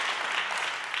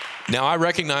Now, I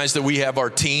recognize that we have our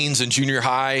teens and junior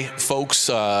high folks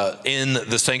in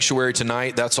the sanctuary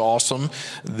tonight. That's awesome.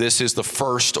 This is the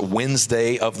first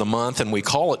Wednesday of the month, and we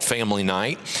call it Family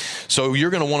Night. So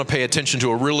you're going to want to pay attention to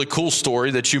a really cool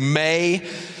story that you may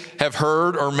have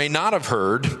heard or may not have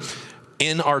heard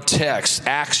in our text,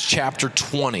 Acts chapter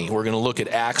 20. We're going to look at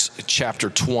Acts chapter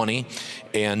 20,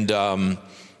 and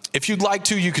if you'd like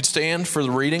to, you could stand for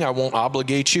the reading. I won't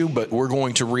obligate you, but we're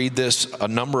going to read this a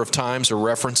number of times or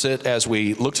reference it as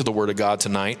we look to the Word of God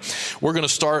tonight. We're going to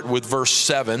start with verse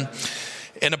 7.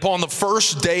 And upon the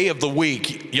first day of the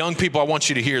week, young people, I want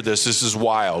you to hear this. This is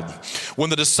wild. When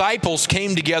the disciples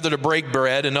came together to break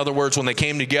bread, in other words, when they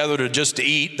came together to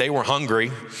eat, they were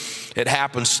hungry. It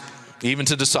happens even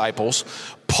to disciples.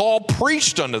 Paul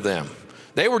preached unto them.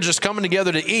 They were just coming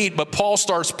together to eat, but Paul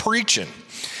starts preaching.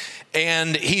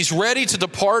 And he's ready to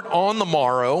depart on the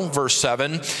morrow, verse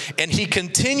 7, and he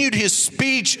continued his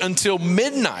speech until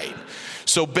midnight.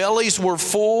 So bellies were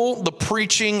full, the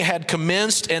preaching had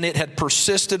commenced, and it had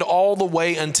persisted all the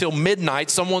way until midnight.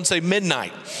 Someone say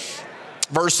midnight.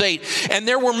 Verse 8, and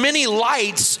there were many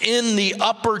lights in the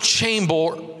upper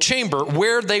chamber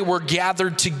where they were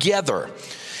gathered together.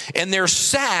 And there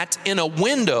sat in a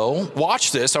window,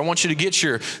 watch this, I want you to get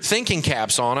your thinking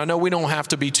caps on. I know we don't have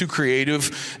to be too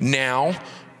creative now,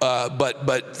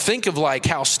 but think of like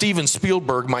how Steven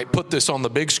Spielberg might put this on the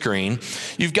big screen.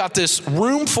 You've got this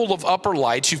room full of upper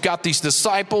lights. You've got these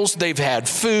disciples. They've had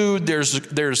food.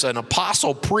 There's an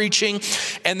apostle preaching.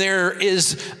 And there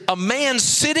is a man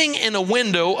sitting in a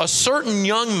window, a certain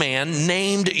young man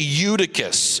named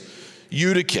Eutychus.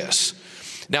 Eutychus.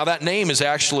 Now, that name is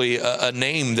actually a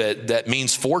name that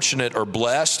means fortunate or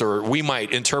blessed, or we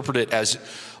might interpret it as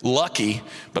lucky,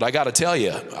 but I got to tell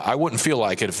you, I wouldn't feel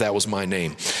like it if that was my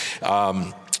name.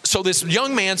 So this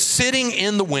young man sitting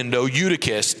in the window,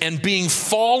 Eutychus, and being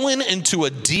fallen into a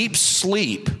deep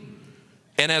sleep,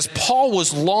 and as Paul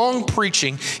was long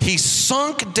preaching, he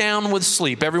sunk down with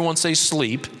sleep. Everyone say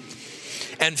sleep.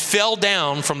 And fell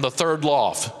down from the third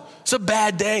loft. It's a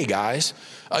bad day, guys.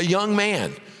 A young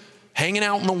man hanging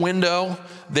out in the window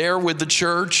there with the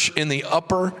church in the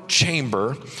upper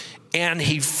chamber, and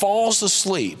he falls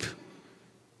asleep.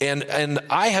 And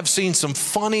I have seen some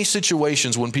funny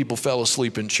situations when people fell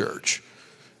asleep in church.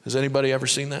 Has anybody ever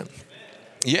seen that?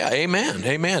 Yeah, amen,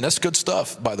 amen. That's good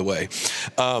stuff, by the way.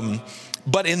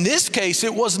 But in this case,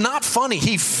 it was not funny.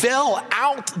 He fell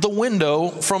out the window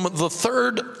from the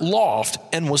third loft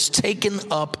and was taken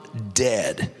up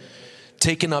dead.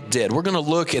 Taken up dead. We're going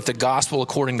to look at the gospel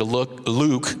according to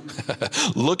Luke.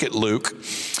 Look at Luke,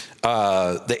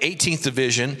 the 18th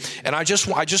division. And I just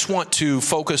want to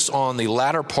focus on the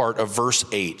latter part of verse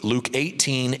 8, Luke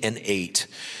 18 and 8.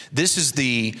 This is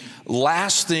the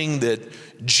last thing that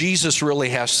Jesus really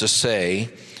has to say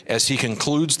as he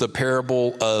concludes the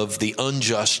parable of the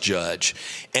unjust judge.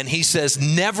 And he says,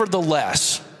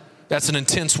 nevertheless, that's an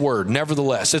intense word,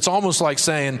 nevertheless. It's almost like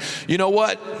saying, you know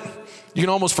what? You can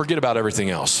almost forget about everything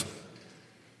else.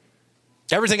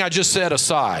 Everything I just said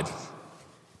aside.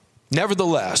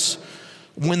 Nevertheless,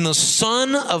 when the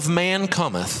Son of Man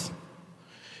cometh,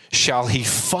 shall he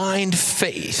find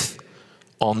faith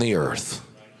on the earth?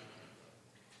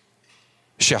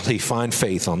 Shall he find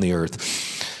faith on the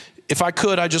earth? If I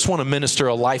could, I just want to minister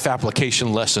a life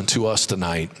application lesson to us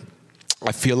tonight.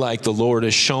 I feel like the Lord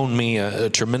has shown me a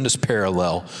tremendous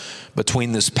parallel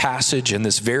between this passage and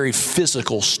this very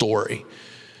physical story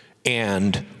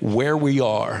and where we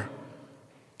are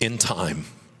in time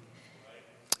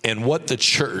and what the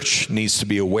church needs to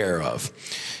be aware of.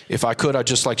 If I could, I'd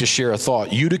just like to share a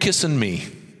thought. Eutychus and me.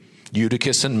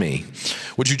 Eutychus and me.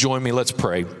 Would you join me? Let's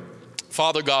pray.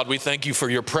 Father God, we thank you for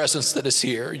your presence that is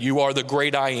here. You are the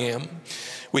great I am.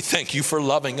 We thank you for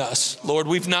loving us. Lord,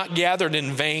 we've not gathered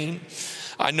in vain.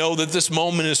 I know that this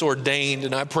moment is ordained,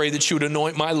 and I pray that you would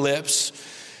anoint my lips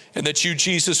and that you,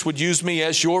 Jesus, would use me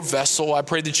as your vessel. I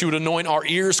pray that you would anoint our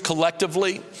ears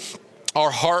collectively,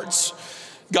 our hearts.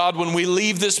 God, when we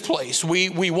leave this place,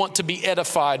 we want to be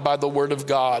edified by the word of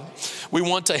God. We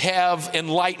want to have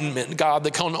enlightenment, God,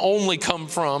 that can only come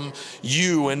from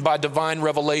you and by divine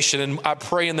revelation. And I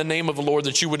pray in the name of the Lord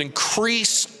that you would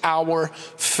increase our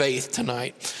faith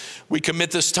tonight. We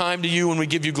commit this time to you and we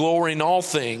give you glory in all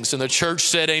things. And the church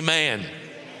said amen.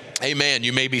 Amen.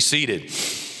 You may be seated.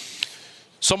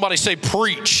 Somebody say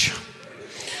preach.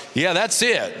 Yeah, that's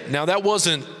it. Now that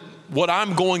wasn't what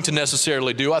I'm going to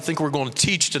necessarily do. I think we're going to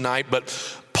teach tonight,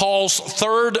 but Paul's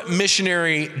third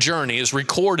missionary journey is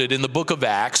recorded in the book of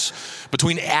Acts,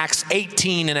 between Acts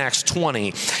 18 and Acts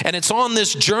 20. And it's on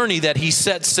this journey that he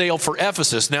set sail for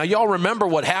Ephesus. Now, y'all remember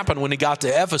what happened when he got to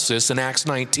Ephesus in Acts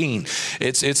 19.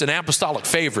 It's an apostolic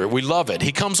favorite. We love it.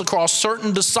 He comes across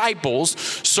certain disciples,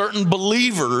 certain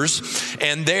believers,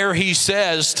 and there he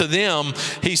says to them,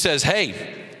 he says,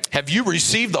 hey, have you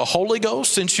received the Holy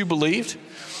Ghost since you believed?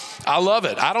 I love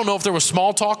it. I don't know if there was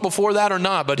small talk before that or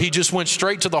not, but he just went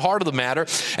straight to the heart of the matter.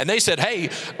 And they said,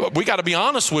 hey, we got to be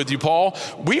honest with you, Paul.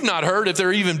 We've not heard if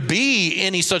there even be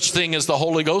any such thing as the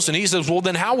Holy Ghost. And he says, well,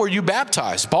 then how were you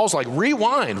baptized? Paul's like,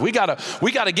 rewind. We got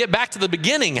to get back to the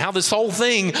beginning, how this whole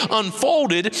thing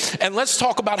unfolded. And let's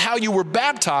talk about how you were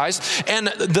baptized. And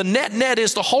the net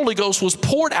is the Holy Ghost was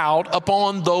poured out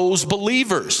upon those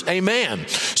believers. Amen.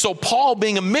 So Paul,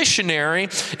 being a missionary,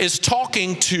 is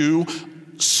talking to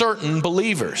certain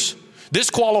believers.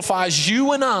 This qualifies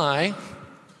you and I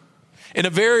in a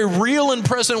very real and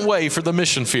present way for the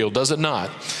mission field, does it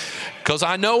not? Because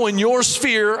I know in your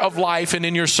sphere of life and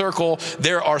in your circle,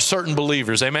 there are certain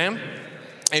believers. Amen?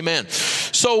 Amen.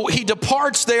 So he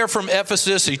departs there from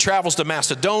Ephesus. He travels to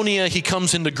Macedonia. He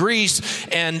comes into Greece.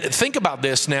 And think about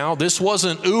this now. This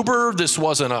wasn't Uber. This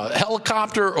wasn't a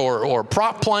helicopter or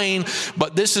prop plane.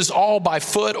 But this is all by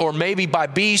foot or maybe by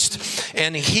beast.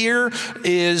 And here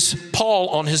is Paul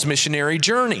on his missionary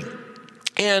journey.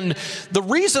 And the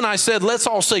reason I said let's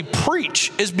all say preach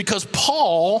is because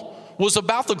Paul was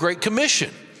about the Great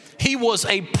Commission. He was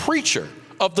a preacher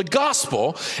of the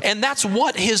gospel, and that's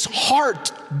what his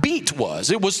heartbeat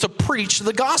was. It was to preach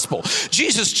the gospel.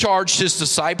 Jesus charged his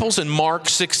disciples in Mark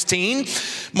 16,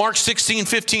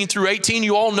 15 through 18.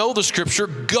 You all know the scripture.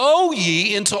 Go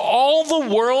ye into all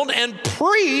the world and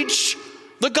preach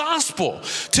the gospel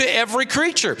to every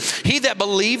creature. He that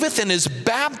believeth and is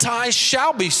baptized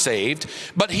shall be saved,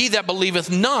 but he that believeth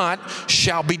not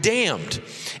shall be damned.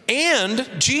 And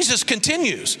Jesus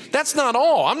continues. That's not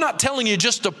all. I'm not telling you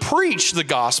just to preach the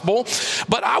gospel,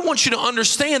 but I want you to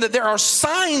understand that there are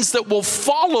signs that will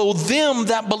follow them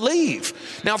that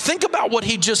believe. Now think about what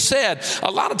he just said.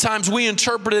 A lot of times we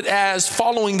interpret it as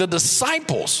following the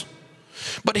disciples.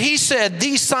 But he said,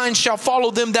 these signs shall follow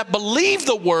them that believe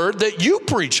the word that you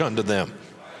preach unto them.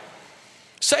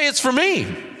 Say, it's for me.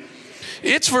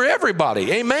 It's for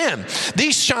everybody. Amen.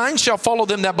 These signs shall follow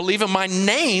them that believe in my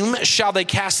name. Shall they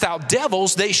cast out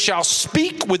devils? They shall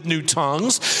speak with new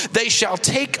tongues. They shall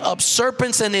take up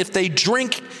serpents. And if they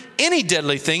drink any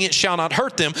deadly thing, it shall not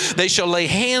hurt them. They shall lay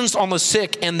hands on the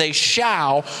sick and they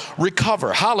shall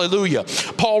recover. Hallelujah.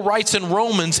 Paul writes in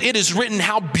Romans, it is written,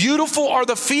 how beautiful are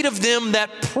the feet of them that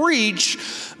preach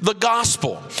the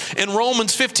gospel. In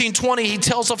Romans 15:20, he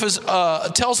tells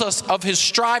us of his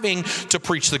striving to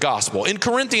preach the gospel. In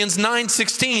Corinthians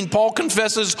 9:16, Paul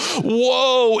confesses,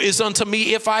 woe is unto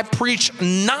me if I preach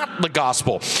not the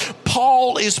gospel.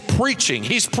 Paul is preaching.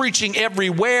 He's preaching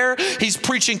everywhere. He's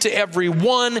preaching to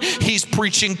everyone. He's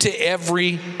preaching to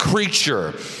every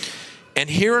creature. And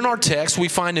here in our text, we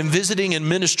find him visiting and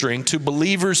ministering to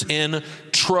believers in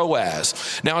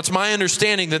Troas. Now, it's my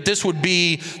understanding that this would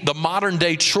be the modern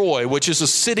day Troy, which is a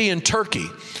city in Turkey.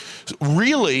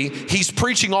 Really, he's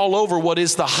preaching all over what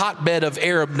is the hotbed of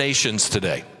Arab nations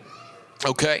today.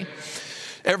 Okay?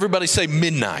 Everybody say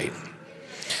midnight.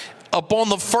 Upon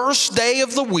the first day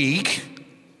of the week,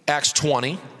 Acts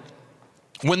 20,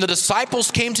 when the disciples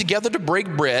came together to break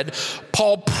bread,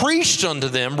 Paul preached unto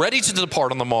them, ready to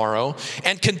depart on the morrow,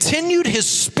 and continued his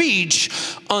speech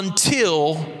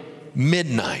until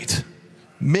midnight.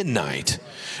 Midnight.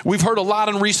 We've heard a lot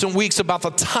in recent weeks about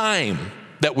the time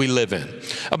that we live in,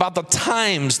 about the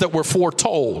times that we're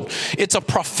foretold. It's a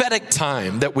prophetic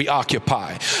time that we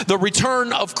occupy. The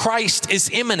return of Christ is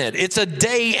imminent. It's a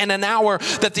day and an hour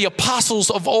that the apostles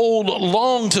of old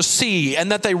longed to see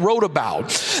and that they wrote about.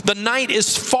 The night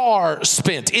is far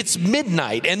spent. It's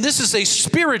midnight, and this is a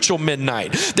spiritual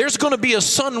midnight. There's going to be a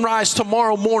sunrise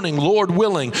tomorrow morning, Lord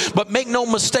willing, but make no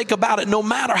mistake about it, no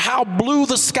matter how blue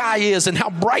the sky is and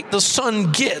how bright the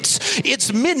sun gets,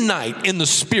 it's midnight in the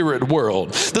spirit world.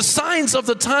 The signs of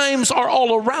the times are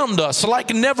all around us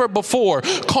like never before.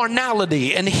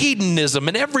 Carnality and hedonism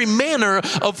and every manner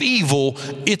of evil.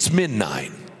 It's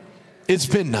midnight.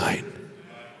 It's midnight.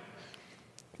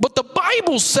 But the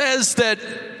Bible says that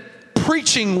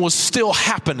preaching was still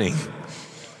happening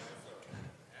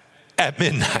at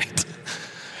midnight.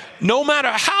 No matter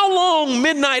how long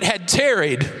midnight had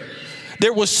tarried,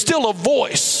 there was still a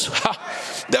voice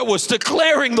that was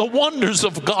declaring the wonders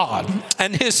of God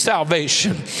and his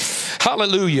salvation.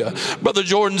 Hallelujah. Brother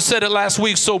Jordan said it last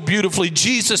week so beautifully.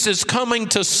 Jesus is coming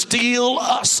to steal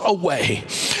us away,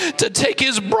 to take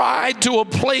his bride to a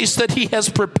place that he has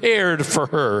prepared for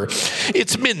her.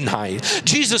 It's midnight.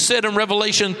 Jesus said in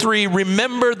Revelation 3,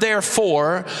 remember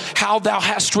therefore how thou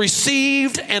hast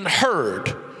received and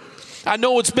heard. I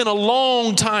know it's been a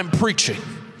long time preaching.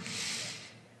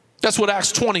 That's what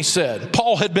Acts 20 said.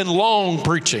 Paul had been long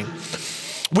preaching.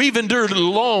 We've endured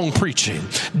long preaching,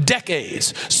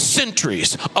 decades,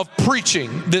 centuries of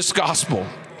preaching this gospel.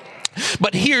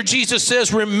 But here Jesus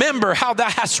says, remember how thou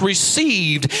hast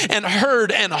received and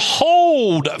heard, and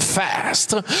hold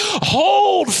fast and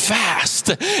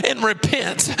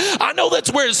repent. I know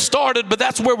that's where it started, but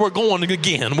that's where we're going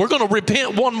again. We're going to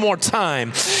repent one more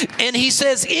time. And he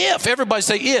says, if, everybody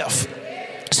say if.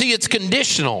 See, it's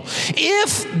conditional.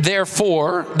 If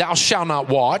therefore thou shalt not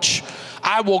watch,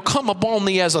 I will come upon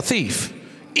thee as a thief.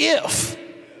 If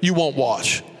you won't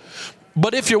watch.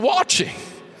 But if you're watching,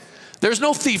 there's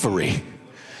no thievery.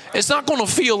 It's not going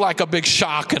to feel like a big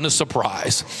shock and a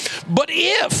surprise. But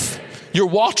if you're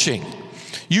watching,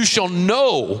 you shall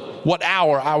know what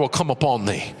hour I will come upon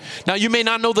thee. Now, you may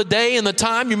not know the day and the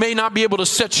time. You may not be able to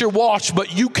set your watch,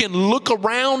 but you can look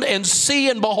around and see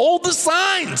and behold the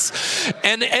signs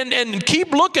and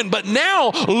keep looking. But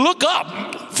now look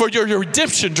up, for your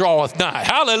redemption draweth nigh.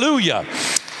 Hallelujah.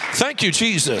 Thank you,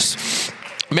 Jesus.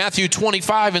 Matthew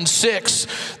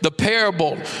 25:6, the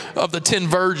parable of the 10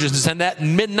 virgins. And at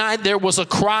midnight there was a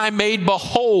cry made,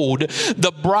 behold,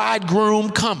 the bridegroom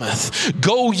cometh.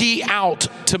 Go ye out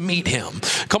to meet him.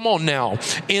 Come on now.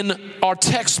 In our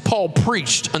text, Paul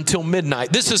preached until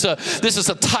midnight. This is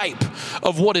a type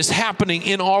of what is happening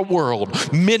in our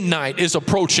world. Midnight is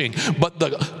approaching, but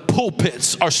the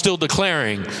pulpits are still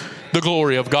declaring the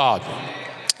glory of God.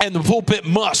 And the pulpit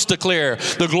must declare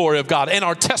the glory of God. And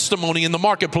our testimony in the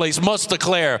marketplace must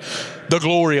declare the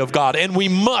glory of God. And we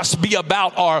must be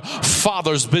about our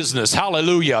Father's business.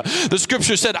 Hallelujah. The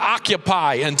scripture said,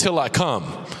 occupy until I come.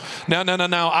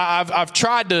 Now, I've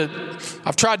tried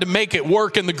to make it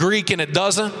work in the Greek, and it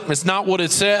doesn't. It's not what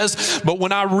it says. But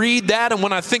when I read that and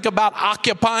when I think about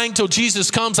occupying till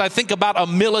Jesus comes, I think about a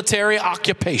military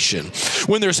occupation.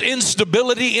 When there's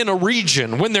instability in a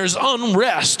region, when there's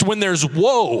unrest, when there's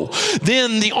woe,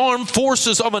 then the armed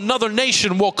forces of another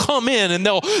nation will come in and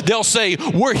they'll say,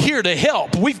 we're here to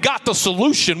help. We've got the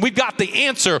solution. We've got the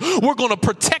answer. We're going to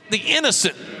protect the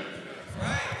innocent.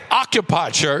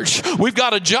 Occupy, church. We've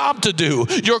got a job to do.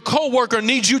 Your coworker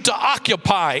needs you to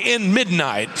occupy in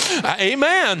midnight.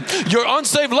 Amen. Your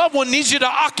unsaved loved one needs you to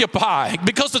occupy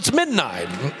because it's midnight.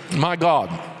 My God.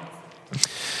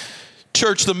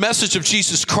 Church, the message of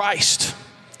Jesus Christ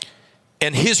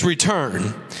and his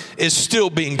return is still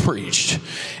being preached.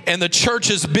 And the church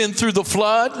has been through the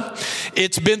flood.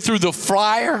 It's been through the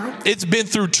fire. It's been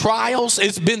through trials.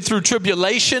 It's been through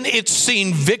tribulation. It's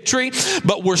seen victory,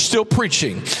 but we're still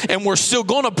preaching. And we're still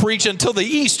going to preach until the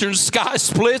eastern sky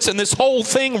splits and this whole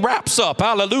thing wraps up.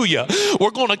 Hallelujah.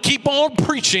 We're going to keep on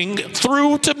preaching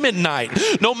through to midnight.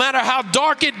 No matter how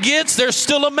dark it gets, there's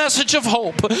still a message of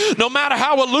hope. No matter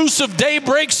how elusive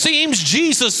daybreak seems,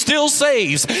 Jesus still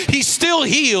saves. He still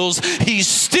heals. He's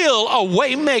still a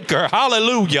way maker.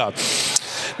 Hallelujah.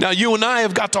 Now, you and I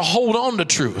have got to hold on to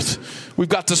truth. We've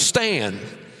got to stand.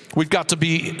 We've got to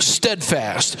be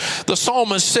steadfast. The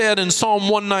psalmist said in Psalm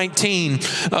 119,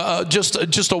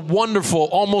 just a wonderful,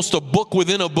 almost a book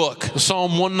within a book.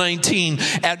 Psalm 119,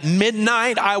 at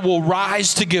midnight I will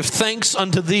rise to give thanks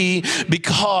unto thee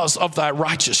because of thy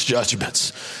righteous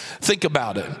judgments. Think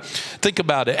about it. Think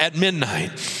about it. At midnight,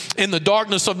 in the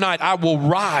darkness of night, I will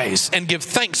rise and give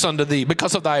thanks unto thee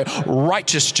because of thy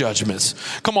righteous judgments.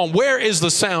 Come on, where is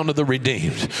the sound of the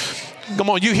redeemed? Come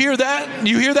on, you hear that?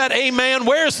 You hear that? Amen.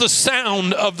 Where's the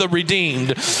sound of the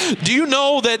redeemed? Do you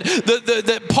know that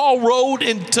that Paul wrote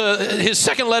into his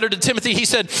second letter to Timothy? He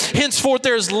said, henceforth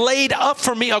there is laid up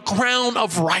for me a crown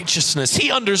of righteousness.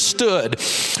 He understood,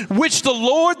 which the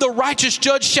Lord, the righteous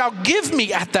judge, shall give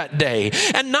me at that day.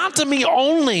 And not to me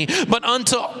only, but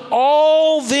unto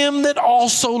all them that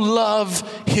also love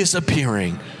his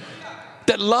appearing.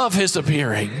 That love his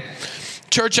appearing.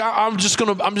 Church, I'm just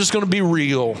gonna be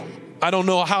real. I don't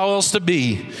know how else to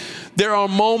be. There are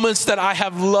moments that I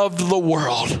have loved the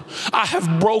world. I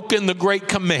have broken the great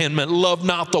commandment, love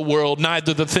not the world,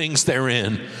 neither the things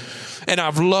therein. And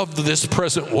I've loved this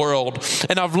present world,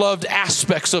 and I've loved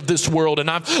aspects of this world, and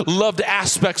I've loved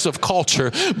aspects of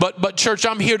culture. But church,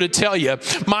 I'm here to tell you,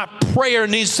 my prayer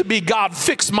needs to be, God,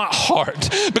 fix my heart,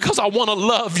 because I want to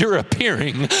love your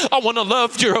appearing. I want to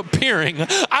love your appearing.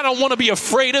 I don't want to be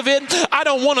afraid of it. I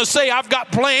don't want to say I've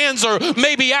got plans, or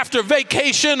maybe after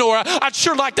vacation, or I'd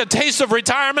sure like the taste of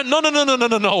retirement.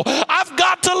 No. I've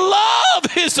got to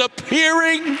love his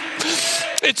appearing.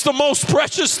 It's the most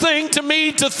precious thing to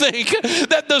me to think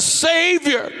that the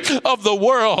Savior of the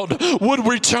world would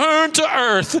return to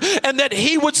earth, and that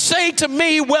he would say to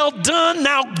me, well done,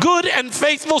 now good and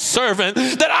faithful servant,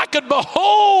 that I could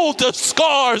behold the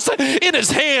scars in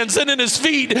his hands and in his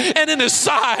feet and in his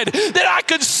side, that I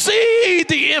could see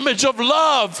the image of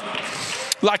love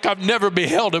like I've never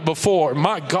beheld it before.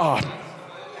 My God.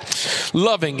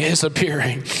 Loving his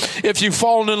appearing. If you've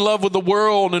fallen in love with the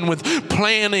world and with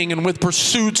planning and with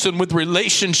pursuits and with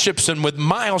relationships and with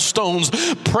milestones,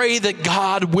 pray that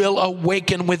God will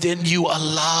awaken within you a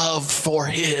love for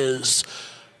his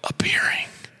appearing.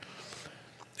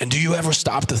 And do you ever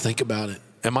stop to think about it?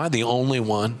 Am I the only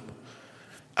one?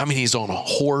 I mean, he's on a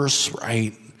horse,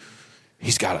 right?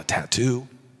 He's got a tattoo.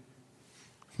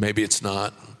 Maybe it's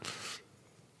not.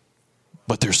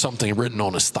 But there's something written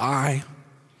on his thigh.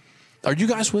 Are you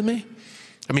guys with me?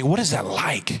 I mean, what is that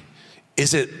like?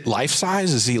 Is it life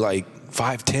size? Is he like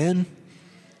 5'10"?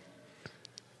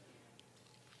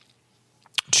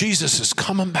 Jesus is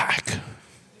coming back.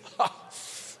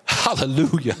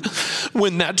 Hallelujah.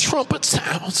 When that trumpet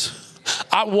sounds,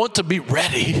 I want to be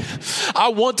ready. I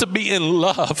want to be in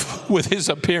love with his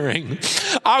appearing.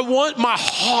 I want my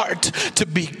heart to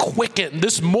be quickened.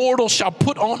 This mortal shall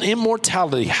put on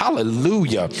immortality.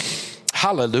 Hallelujah.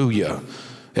 Hallelujah.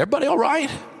 Everybody all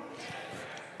right?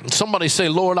 Somebody say,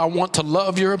 Lord, I want to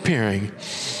love your appearing.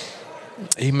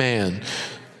 Amen.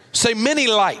 Say many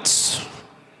lights.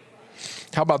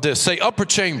 How about this? Say upper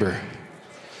chamber.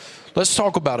 Let's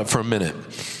talk about it for a minute.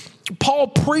 Paul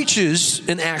preaches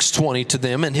in Acts 20 to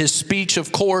them, and his speech,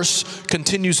 of course,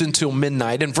 continues until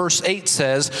midnight. And verse 8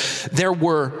 says, there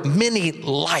were many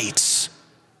lights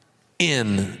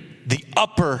in the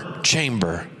upper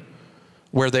chamber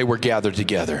where they were gathered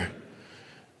together.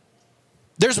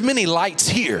 There's many lights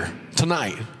here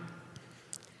tonight.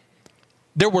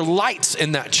 There were lights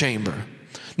in that chamber.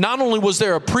 Not only was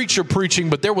there a preacher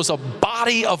preaching, but there was a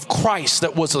body of Christ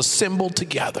that was assembled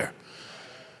together.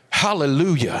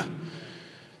 Hallelujah.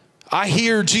 I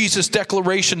hear Jesus'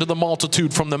 declaration to the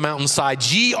multitude from the mountainside,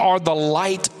 ye are the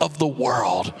light of the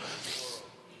world,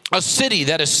 a city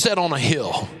that is set on a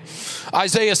hill.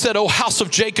 Isaiah said, O house of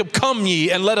Jacob, come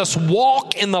ye and let us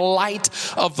walk in the light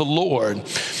of the Lord.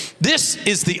 This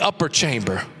is the upper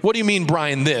chamber. What do you mean,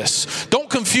 Brian, this?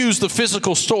 Don't confuse the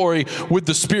physical story with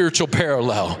the spiritual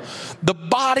parallel. The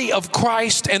body of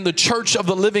Christ and the church of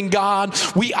the living God,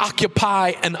 we occupy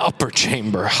an upper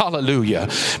chamber. Hallelujah.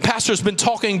 Pastor's been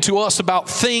talking to us about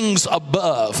things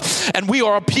above, and we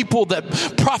are a people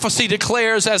that prophecy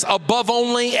declares as above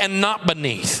only and not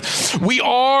beneath. We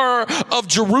are of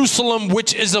Jerusalem,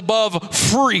 which is above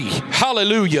free.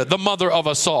 Hallelujah, the mother of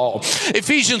us all.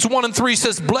 Ephesians 1:3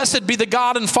 says, blessed be the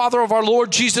God and Father of our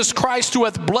Lord Jesus Christ, who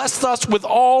hath blessed us with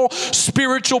all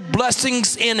spiritual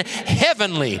blessings in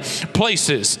heavenly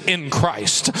places in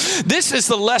Christ. This is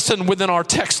the lesson within our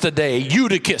text today.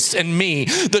 Eutychus and me,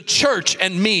 the church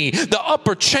and me, the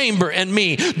upper chamber and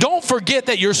me. Don't forget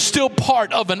that you're still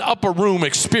part of an upper room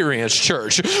experience,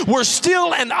 church. We're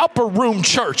still an upper room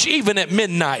church, even at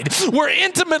midnight. We're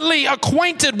intimately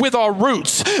acquainted with our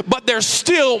roots, but there's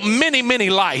still many, many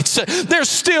lights. There's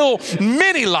still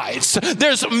many lights.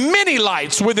 There's many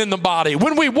lights within the body.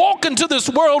 When we walk into this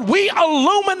world, we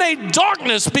illuminate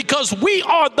darkness because we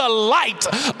are the light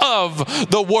of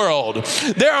the world.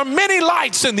 There are many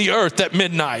lights in the earth at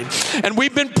midnight, and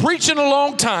we've been preaching a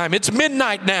long time. It's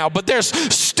midnight now, but there's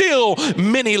still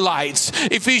many lights.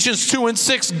 Ephesians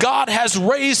 2:6, God has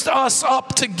raised us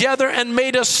up together and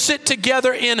made us sit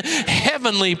together in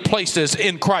heavenly places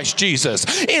in Christ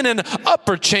Jesus, in an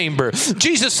upper chamber.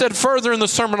 Jesus said further in the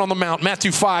Sermon on the Mount,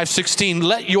 Matthew 5:16,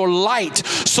 let your light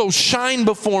so shine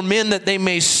before men that they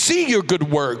may see your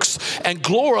good works and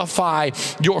glorify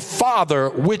your Father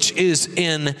which is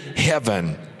in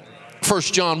heaven.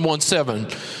 1 John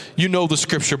 1:7, you know the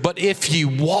scripture, but if ye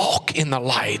walk in the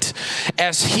light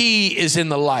as he is in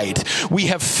the light, we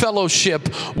have fellowship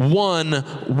one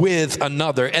with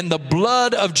another, and the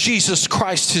blood of Jesus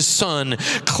Christ his Son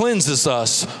cleanses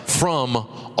us from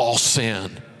all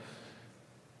sin.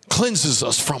 Cleanses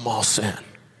us from all sin.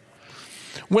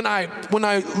 When I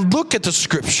look at the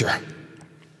scripture,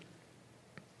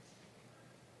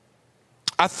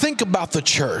 I think about the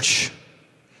church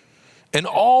and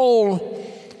all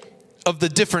of the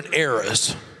different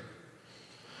eras.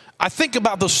 I think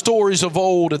about the stories of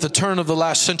old at the turn of the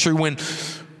last century when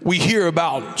we hear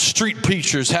about street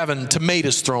preachers having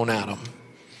tomatoes thrown at them.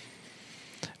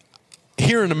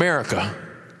 Here in America,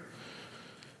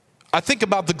 I think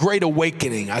about the Great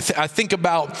Awakening. I think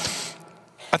about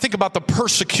the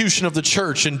persecution of the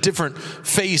church in different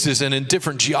phases and in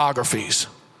different geographies.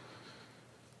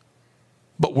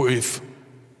 But we're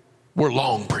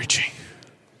long preaching,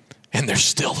 and there's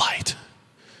still light.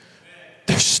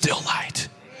 There's still light.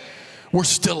 We're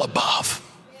still above.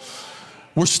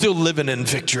 We're still living in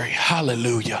victory.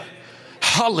 Hallelujah.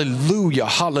 Hallelujah.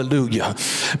 Hallelujah.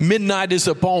 Midnight is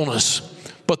upon us,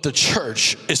 but the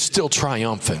church is still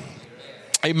triumphant.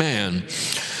 Amen.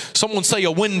 Someone say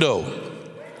a window.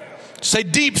 Say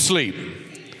deep sleep.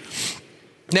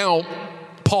 Now,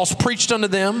 Paul's preached unto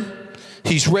them.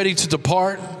 He's ready to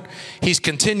depart. He's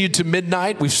continued to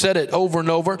midnight. We've said it over and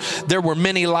over. There were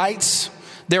many lights.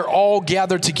 They're all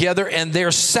gathered together, and there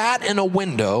sat in a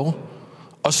window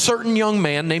a certain young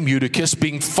man named Eutychus,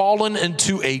 being fallen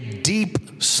into a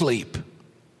deep sleep.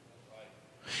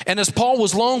 And as Paul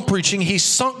was long preaching, he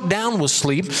sunk down with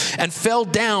sleep and fell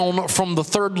down from the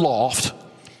third loft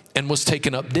and was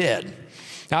taken up dead.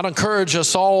 Now, I'd encourage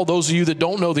us all, those of you that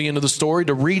don't know the end of the story,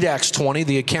 to read Acts 20,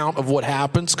 the account of what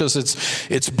happens, because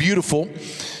it's beautiful.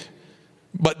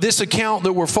 But this account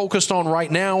that we're focused on right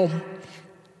now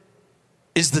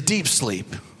is the deep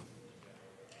sleep.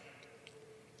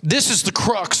 This is the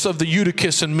crux of the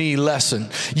Eutychus and me lesson.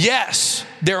 Yes,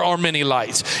 there are many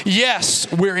lights.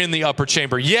 Yes, we're in the upper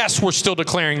chamber. Yes, we're still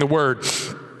declaring the word.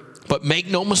 But make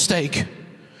no mistake,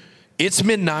 it's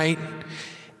midnight,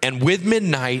 and with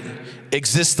midnight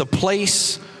exists the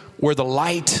place where the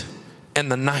light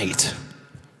and the night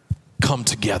come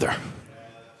together.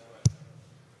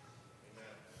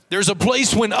 There's a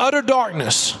place when utter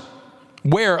darkness,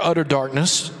 where utter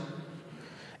darkness,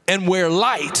 and where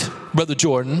light, Brother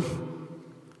Jordan,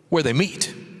 where they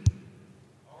meet.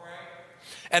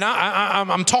 And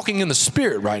I'm talking in the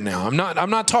spirit right now. I'm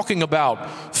not talking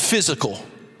about physical.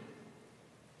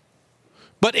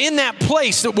 But in that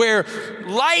place that where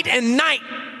light and night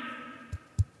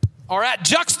are at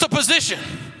juxtaposition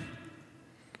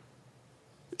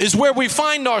is where we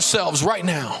find ourselves right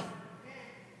now.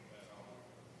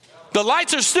 The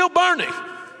lights are still burning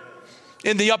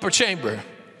in the upper chamber.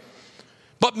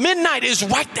 But midnight is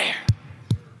right there.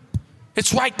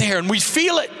 It's right there, and we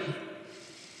feel it,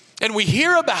 and we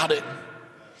hear about it.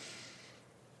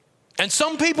 And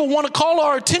some people want to call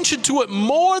our attention to it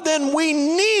more than we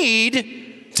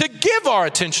need to give our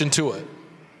attention to it.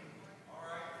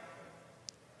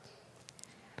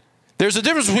 There's a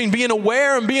difference between being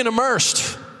aware and being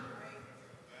immersed.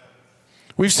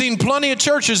 We've seen plenty of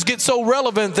churches get so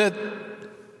relevant that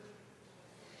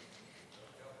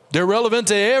they're relevant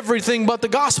to everything but the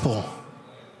gospel.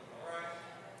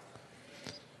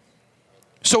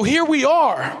 So here we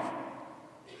are.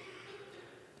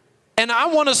 And I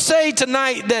want to say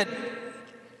tonight that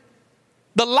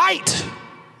the light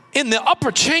in the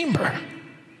upper chamber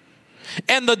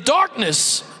and the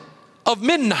darkness of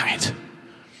midnight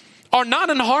are not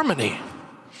in harmony.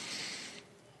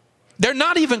 They're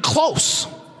not even close.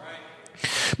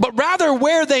 But rather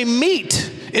where they meet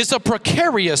is a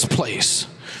precarious place.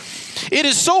 It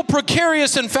is so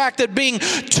precarious, in fact, that being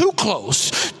too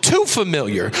close, too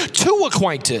familiar, too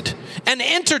acquainted, and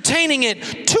entertaining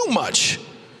it too much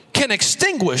can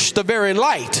extinguish the very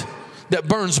light that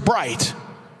burns bright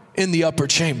in the upper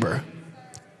chamber.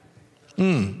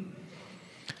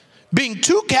 Being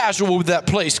too casual with that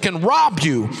place can rob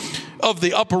you of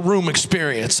the upper room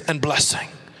experience and blessing.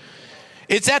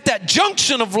 It's at that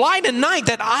junction of light and night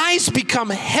that eyes become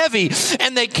heavy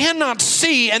and they cannot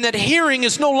see, and that hearing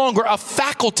is no longer a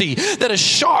faculty that is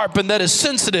sharp and that is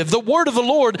sensitive. The word of the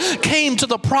Lord came to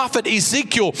the prophet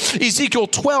Ezekiel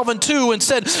 12:2, and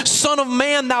said, Son of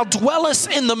man, thou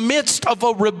dwellest in the midst of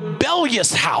a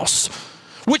rebellious house,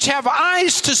 which have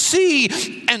eyes to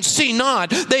see and see not.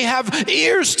 They have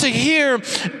ears to hear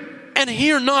and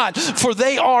hear not, for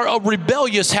they are a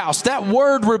rebellious house. That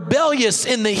word rebellious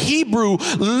in the Hebrew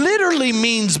literally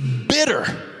means bitter.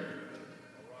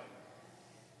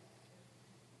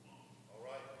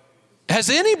 Has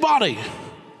anybody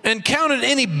encountered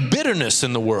any bitterness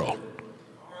in the world?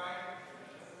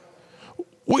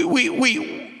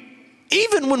 We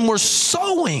even when we're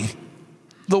sowing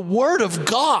the word of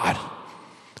God,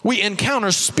 we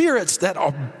encounter spirits that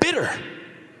are bitter.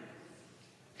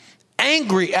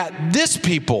 Angry at this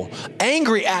people,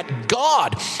 angry at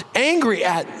God, angry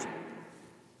at...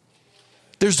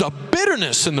 There's a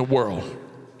bitterness in the world.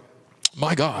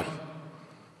 My God.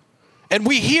 And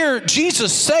we hear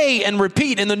Jesus say and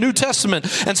repeat in the New Testament,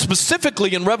 and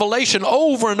specifically in Revelation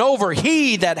over and over,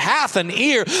 he that hath an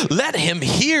ear, let him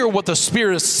hear what the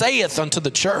Spirit saith unto the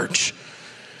church.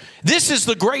 This is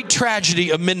the great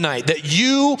tragedy of midnight,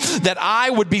 that I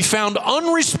would be found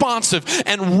unresponsive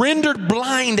and rendered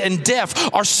blind and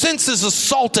deaf, our senses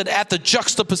assaulted at the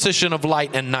juxtaposition of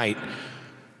light and night.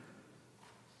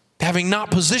 Having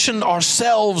not positioned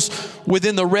ourselves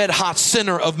within the red hot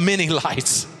center of many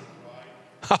lights.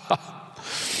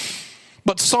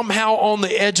 But somehow on the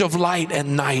edge of light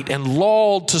and night and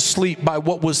lulled to sleep by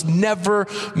what was never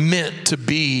meant to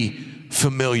be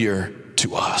familiar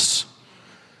to us.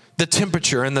 The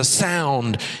temperature and the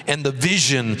sound and the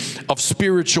vision of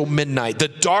spiritual midnight, the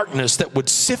darkness that would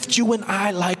sift you and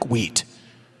I like wheat.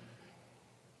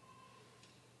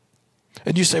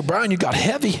 And you say, Brian, you got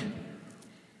heavy.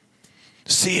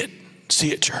 See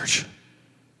it, church.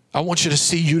 I want you to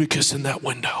see Eutychus in that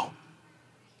window.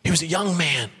 He was a young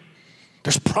man.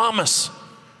 There's promise.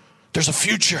 There's a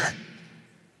future.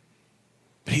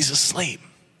 But he's asleep.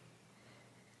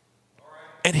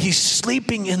 And he's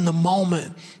sleeping in the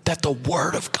moment that the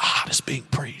word of God is being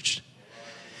preached.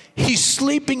 He's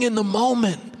sleeping in the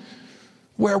moment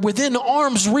where within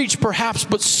arm's reach perhaps,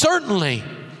 but certainly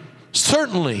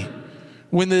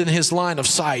within his line of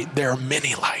sight, there are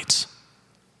many lights.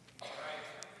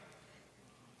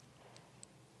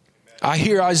 I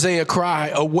hear Isaiah cry,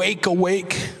 awake,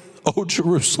 awake, O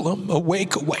Jerusalem,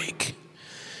 awake, awake.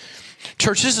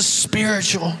 Church, this is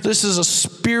spiritual. This is a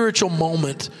spiritual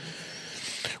moment.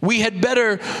 We had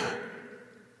better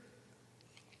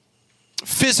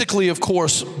physically, of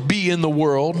course, be in the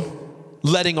world,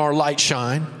 letting our light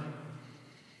shine,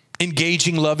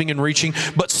 engaging, loving, and reaching.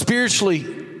 But spiritually,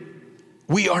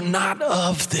 we are not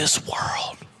of this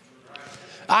world.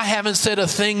 I haven't said a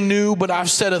thing new, but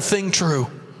I've said a thing true.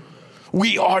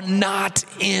 We are not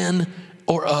in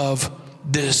or of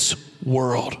this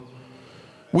world.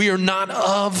 We are not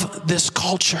of this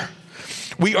culture.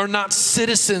 We are not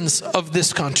citizens of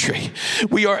this country.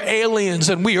 We are aliens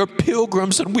and we are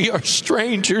pilgrims and we are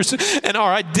strangers, and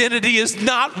our identity is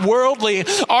not worldly.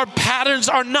 Our patterns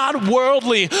are not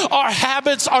worldly. Our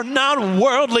habits are not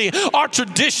worldly. Our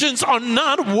traditions are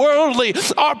not worldly.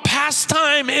 Our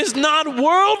pastime is not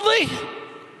worldly.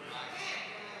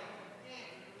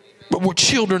 But we're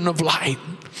children of light.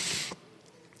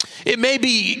 It may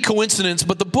be coincidence,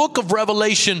 but the book of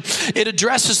Revelation, it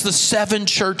addresses the 7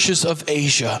 churches of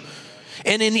Asia.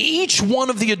 And in each one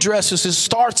of the addresses, it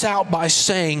starts out by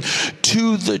saying,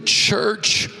 to the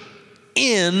church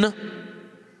in,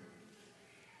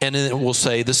 and then it will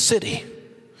say the city.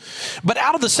 But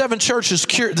out of the 7 churches,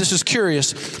 this is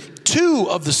curious, 2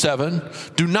 of the 7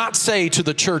 do not say to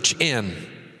the church in.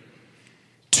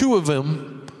 2 of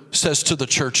them says to the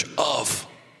church of.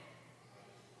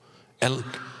 And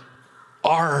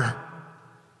our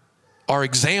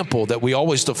example that we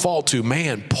always default to,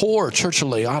 man, poor church of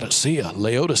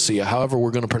Laodicea, however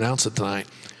we're going to pronounce it tonight,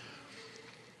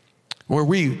 where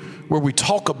we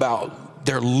talk about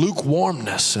their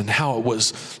lukewarmness and how it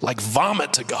was like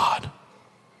vomit to God,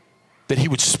 that he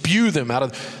would spew them out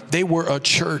of. They were a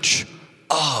church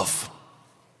of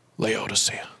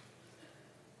Laodicea.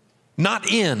 Not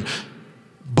in,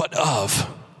 but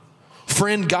of.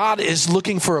 Friend, God is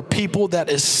looking for a people that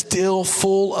is still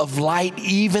full of light,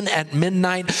 even at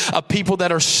midnight, a people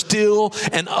that are still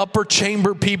an upper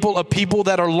chamber people, a people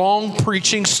that are long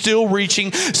preaching, still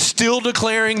reaching, still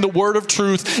declaring the word of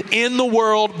truth in the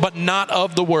world, but not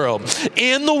of the world.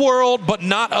 In the world, but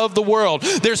not of the world.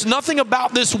 There's nothing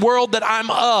about this world that I'm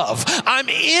of. I'm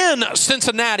in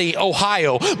Cincinnati,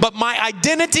 Ohio, but my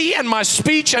identity and my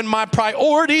speech and my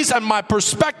priorities and my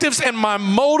perspectives and my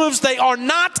motives, they are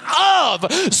not of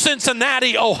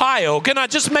Cincinnati, Ohio. Can I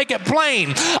just make it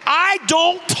plain? I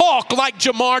don't talk like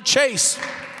Jamar Chase.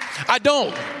 I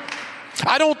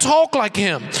don't talk like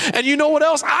him. And you know what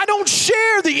else? I don't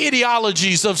share the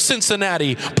ideologies of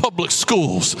Cincinnati public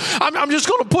schools. I'm just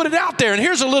going to put it out there. And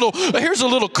here's a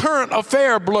little current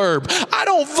affair blurb. I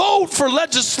don't vote for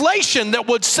legislation that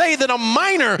would say that a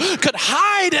minor could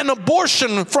hide an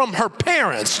abortion from her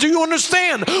parents. Do you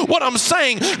understand what I'm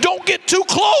saying? Don't get too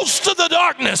close to the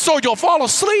darkness or you'll fall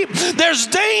asleep. There's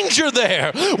danger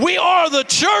there. We are the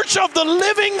church of the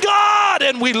living God,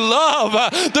 and we love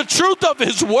the truth of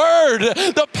his word,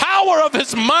 the power of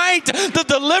his might, the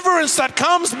deliverance that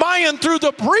comes by and through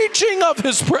the preaching of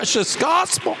his precious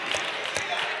gospel.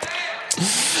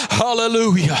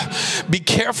 Hallelujah. Be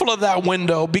careful of that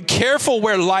window. Be careful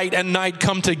where light and night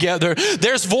come together.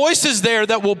 There's voices there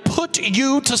that will put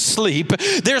you to sleep.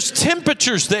 There's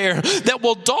temperatures there that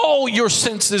will dull your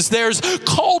senses. There's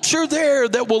culture there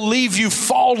that will leave you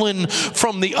fallen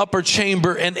from the upper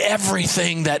chamber and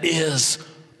everything that is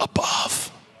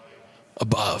above.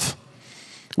 Above.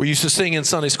 We used to sing in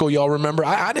Sunday school, y'all remember?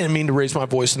 I didn't mean to raise my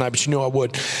voice tonight, but you know I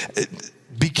would.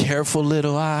 Be careful,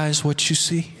 little eyes, what you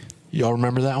see. Y'all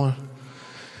remember that one?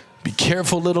 Be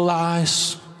careful, little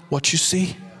eyes, what you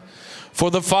see.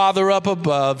 For the Father up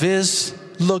above is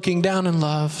looking down in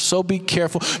love. So be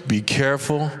careful. Be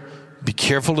careful. Be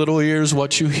careful, little ears,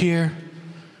 what you hear.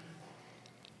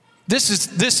 This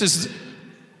is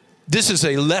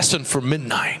a lesson for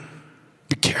midnight.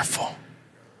 Be careful.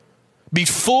 Be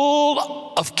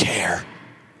full of care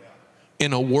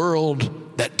in a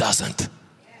world that doesn't.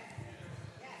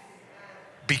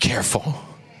 Be careful.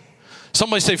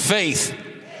 Somebody say faith.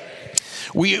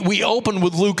 We open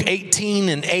with Luke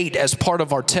 18:8 as part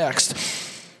of our text.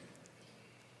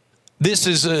 This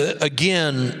is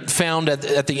again found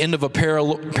at the end of a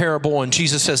parable, and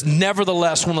Jesus says,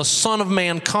 nevertheless, when the Son of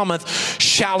Man cometh,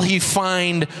 shall he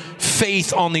find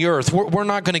faith on the earth? We're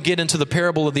not going to get into the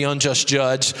parable of the unjust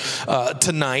judge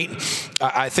tonight.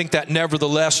 I think that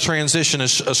nevertheless transition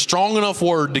is a strong enough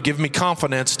word to give me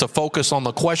confidence to focus on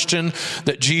the question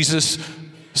that Jesus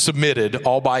submitted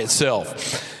all by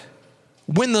itself.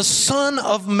 When the Son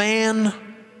of Man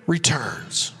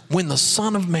returns. When the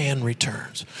Son of Man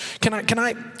returns. Can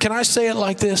I say it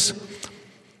like this?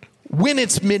 When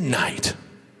it's midnight,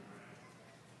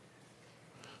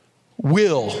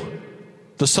 will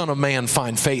the Son of Man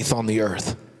find faith on the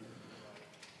earth?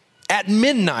 At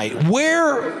midnight,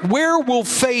 where will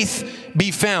faith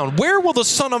be found? Where will the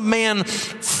Son of Man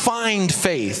find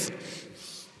faith?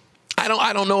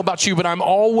 I don't know about you, but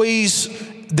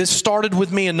this started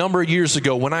with me a number of years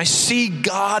ago. When I see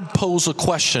God pose a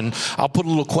question, I'll put a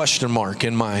little question mark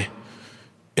in my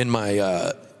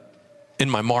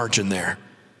margin there.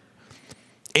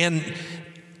 And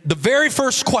the very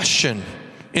first question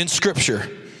in Scripture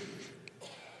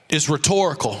is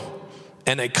rhetorical,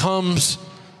 and it comes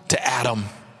to Adam.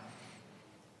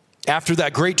 After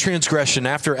that great transgression,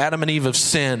 after Adam and Eve have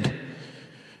sinned,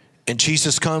 and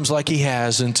Jesus comes like he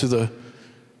has into the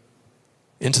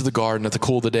garden at the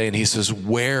cool of the day, and he says,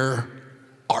 where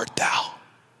art thou?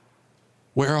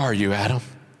 Where are you, Adam?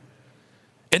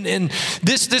 And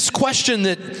this question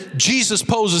that Jesus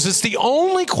poses, it's the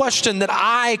only question that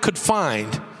I could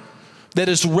find that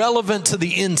is relevant to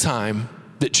the end time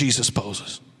that Jesus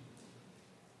poses.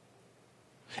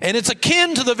 And it's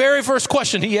akin to the very first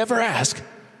question he ever asked.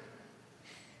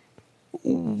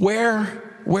 Where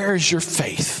is your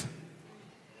faith?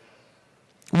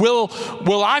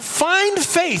 Will I find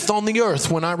faith on the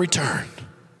earth when I return?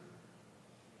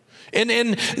 And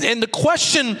the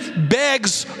question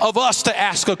begs of us to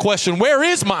ask a question. Where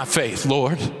is my faith,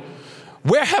 Lord?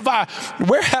 Where have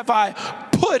I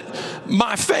put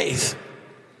my faith?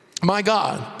 My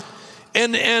God.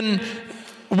 And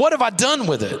what have I done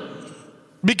with it?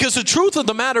 Because the truth of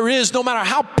the matter is, no matter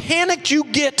how panicked you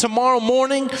get tomorrow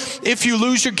morning if you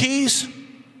lose your keys,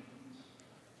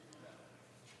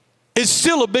 it's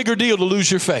still a bigger deal to lose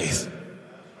your faith.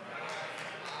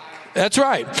 That's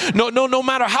right. No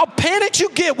matter how panicked you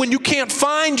get when you can't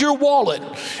find your wallet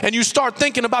and you start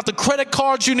thinking about the credit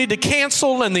cards you need to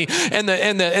cancel and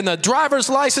the driver's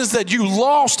license that you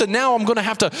lost, and now I'm going to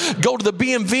have to go to the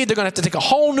BMV. They're going to have to take a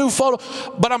whole new photo.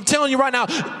 But I'm telling you right now,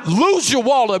 lose your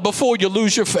wallet before you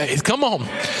lose your faith. Come on.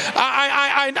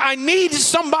 I need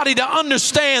somebody to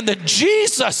understand that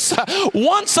Jesus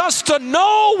wants us to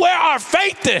know where our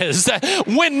faith is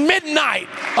when midnight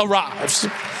arrives.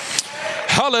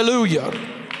 Hallelujah.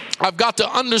 I've got to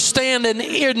understand and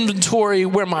inventory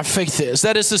where my faith is.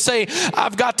 That is to say,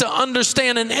 I've got to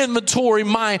understand and inventory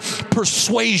my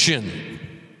persuasion.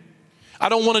 I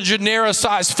don't want to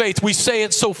genericize faith. We say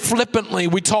it so flippantly.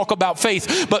 We talk about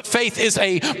faith, but faith is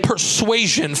a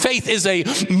persuasion. Faith is a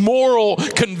moral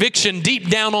conviction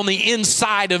deep down on the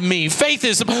inside of me. Faith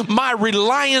is my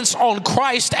reliance on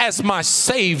Christ as my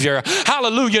Savior.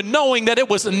 Hallelujah. Knowing that it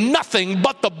was nothing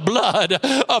but the blood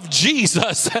of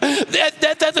Jesus.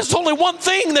 That there's only one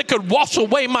thing that could wash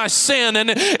away my sin,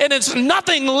 and it's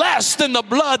nothing less than the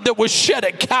blood that was shed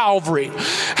at Calvary.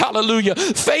 Hallelujah.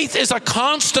 Faith is a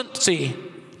constancy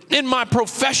in my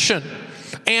profession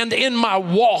and in my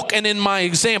walk and in my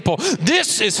example.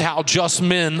 This is how just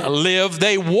men live.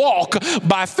 They walk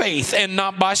by faith and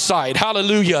not by sight.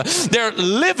 Hallelujah. They're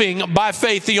living by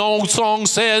faith. The old song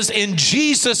says, in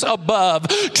Jesus above,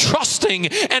 trusting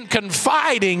and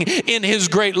confiding in his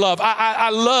great love. I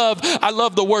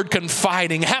love the word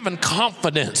confiding, having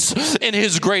confidence in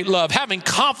his great love, having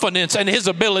confidence in his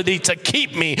ability to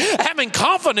keep me, having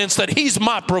confidence that he's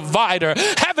my provider,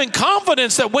 having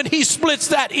confidence that when he splits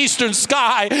that eastern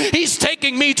sky, he's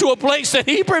taking me to a place that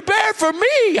he prepared for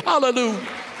me. Hallelujah.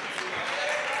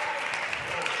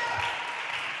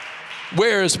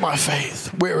 Where is my faith?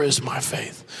 Where is my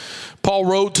faith? Paul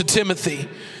wrote to Timothy,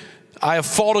 I have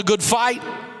fought a good fight.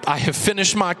 I have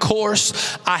finished my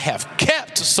course. I have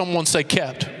kept, someone say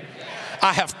kept.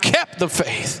 I have kept the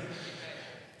faith.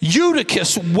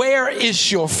 Eutychus, where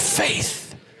is your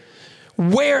faith?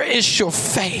 Where is your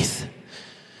faith?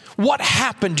 What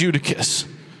happened, Eutychus?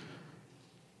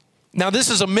 Now this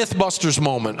is a Mythbusters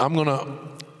moment. I'm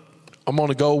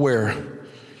gonna go where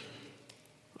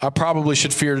I probably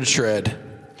should fear to tread,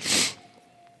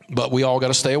 but we all got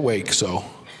to stay awake. So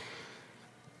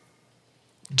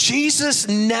Jesus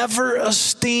never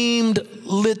esteemed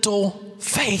little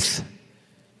faith.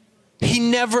 He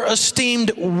never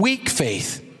esteemed weak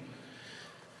faith.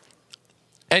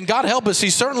 And God help us, he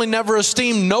certainly never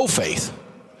esteemed no faith.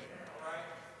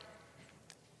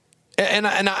 And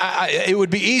it would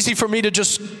be easy for me to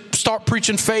just start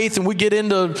preaching faith and we get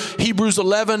into Hebrews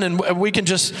 11 and we can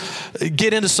just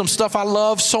get into some stuff I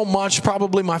love so much,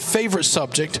 probably my favorite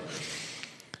subject.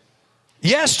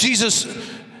 Yes, Jesus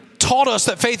taught us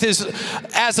that faith is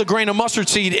as a grain of mustard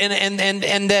seed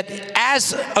and that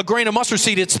as a grain of mustard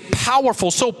seed, it's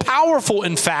powerful. So powerful,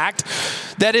 in fact,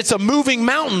 that it's a moving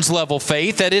mountains level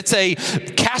faith, that it's a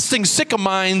casting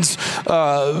sycamines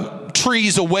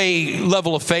trees away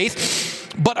level of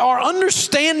faith. But our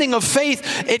understanding of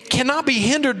faith, it cannot be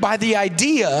hindered by the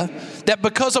idea that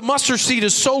because a mustard seed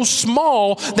is so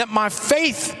small that my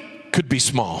faith could be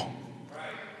small.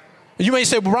 You may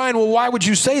say, well, Brian, well, why would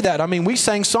you say that? I mean, we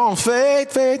sang songs,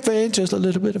 faith, faith, faith, just a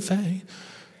little bit of faith.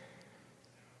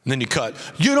 And then you cut.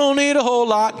 You don't need a whole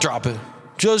lot, drop it.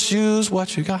 Just use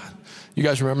what you got. You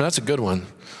guys remember, that's a good one.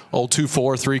 Old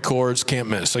 2/4, 3 chords, can't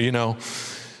miss. So you know.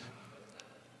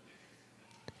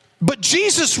 But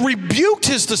Jesus rebuked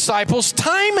his disciples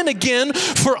time and again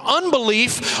for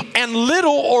unbelief and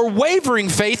little or wavering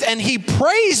faith, and he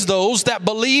praised those that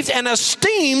believed and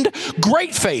esteemed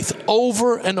great faith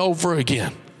over and over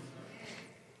again.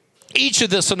 Each of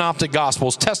the synoptic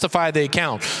gospels testify the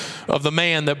account of the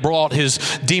man that brought his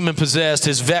demon-possessed,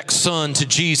 his vexed son to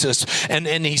Jesus. And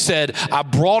he said, I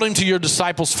brought him to your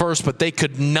disciples first, but they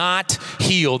could not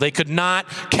heal. They could not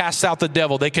cast out the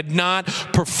devil. They could not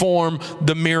perform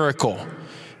the miracle.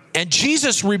 And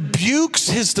Jesus rebukes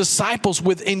his disciples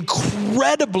with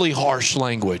incredibly harsh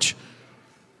language.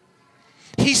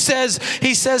 He says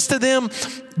to them,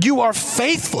 you are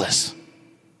faithless.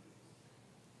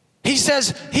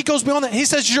 He goes beyond that. He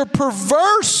says, you're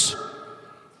perverse.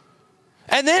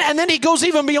 And then he goes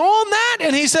even beyond that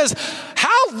and he says,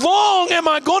 how long am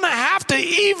I going to have to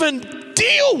even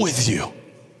deal with you?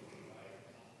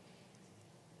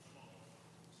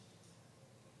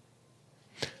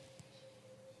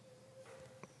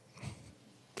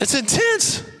 It's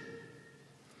intense.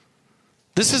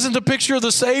 This isn't a picture of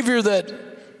the Savior that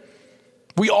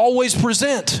we always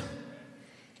present.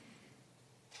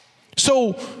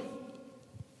 So,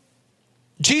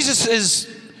 Jesus is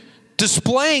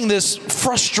displaying this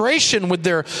frustration with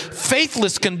their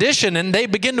faithless condition, and they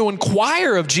begin to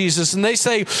inquire of Jesus, and they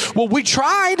say, well, we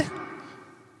tried.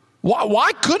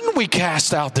 Why couldn't we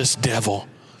cast out this devil?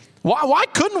 Why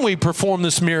couldn't we perform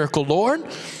this miracle, Lord?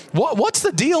 What's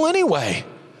the deal anyway?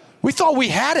 We thought we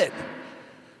had it.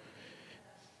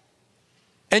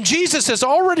 And Jesus has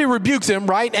already rebuked them,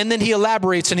 right? And then he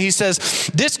elaborates and he says,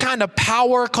 this kind of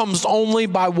power comes only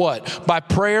by what? By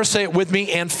prayer, say it with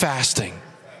me, and fasting.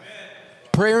 Amen.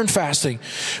 Prayer and fasting.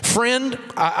 Friend,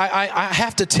 I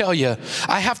have to tell you,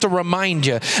 I have to remind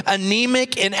you,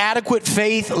 anemic, inadequate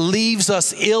faith leaves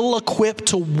us ill-equipped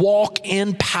to walk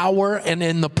in power and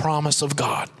in the promise of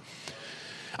God.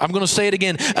 I'm going to say it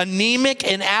again. Anemic,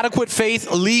 inadequate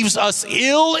faith leaves us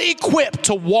ill-equipped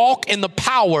to walk in the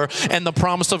power and the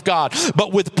promise of God.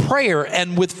 But with prayer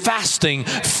and with fasting,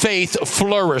 faith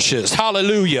flourishes.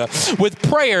 Hallelujah. With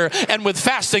prayer and with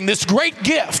fasting, this great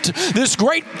gift, this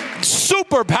great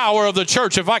superpower of the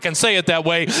church, if I can say it that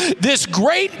way, this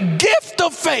great gift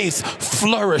of faith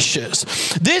flourishes.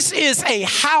 This is a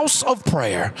house of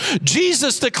prayer.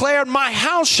 Jesus declared, my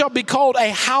house shall be called a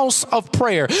house of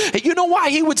prayer. You know why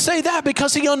he would say that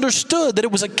because he understood that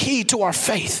it was a key to our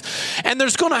faith. And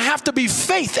there's going to have to be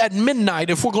faith at midnight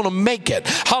if we're going to make it.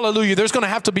 Hallelujah. There's going to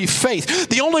have to be faith.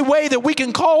 The only way that we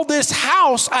can call this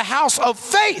house a house of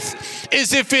faith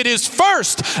is if it is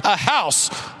first a house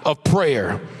of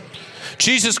prayer.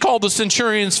 Jesus called the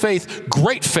centurion's faith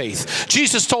great faith.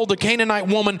 Jesus told the Canaanite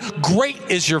woman, great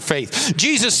is your faith.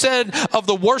 Jesus said of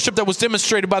the worship that was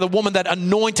demonstrated by the woman that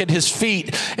anointed his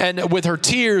feet and with her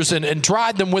tears and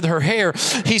dried them with her hair,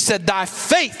 he said, thy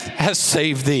faith has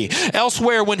saved thee.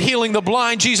 Elsewhere, when healing the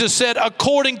blind, Jesus said,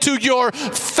 according to your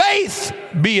faith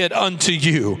be it unto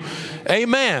you.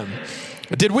 Amen.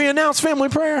 Did we announce family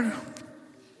prayer?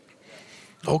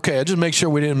 Okay, I just make sure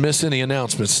we didn't miss any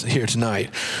announcements here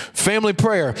tonight. Family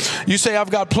prayer. You say, I've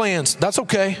got plans. That's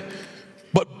okay.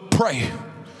 But pray.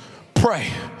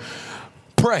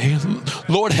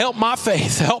 Lord, help my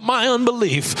faith. Help my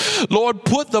unbelief. Lord,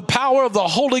 put the power of the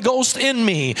Holy Ghost in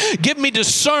me. Give me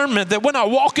discernment that when I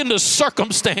walk into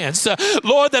circumstance,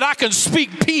 Lord, that I can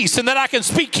speak peace and that I can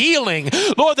speak healing.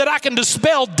 Lord, that I can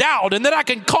dispel doubt and that I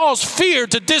can cause fear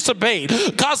to dissipate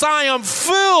because I am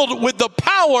filled with the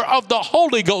power of the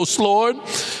Holy Ghost, Lord.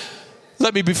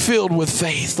 Let me be filled with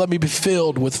faith. Let me be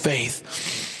filled with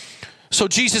faith. So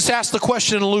Jesus asked the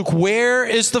question in Luke, where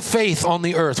is the faith on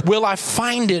the earth? Will I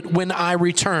find it when I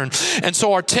return? And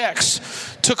so our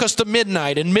text took us to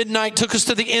midnight, and midnight took us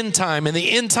to the end time, and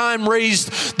the end time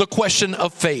raised the question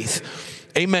of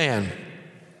faith. Amen.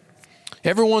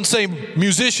 Everyone say,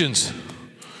 musicians,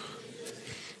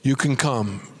 you can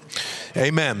come.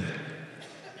 Amen.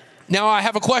 Now I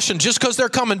have a question. Just because they're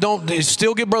coming, don't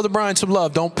still give Brother Brian some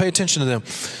love. Don't pay attention to them.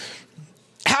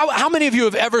 How many of you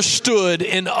have ever stood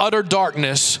in utter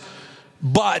darkness,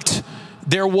 but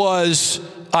there was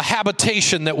a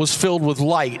habitation that was filled with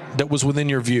light that was within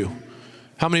your view?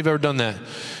 How many have ever done that?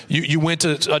 You went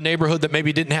to a neighborhood that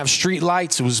maybe didn't have street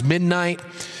lights. It was midnight,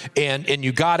 and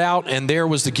you got out, and there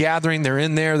was the gathering. They're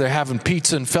in there. They're having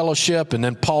pizza and fellowship, and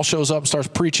then Paul shows up and starts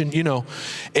preaching,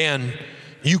 and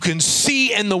you can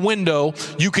see in the window,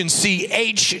 you can see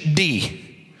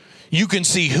HD. You can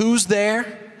see who's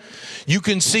there. You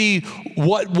can see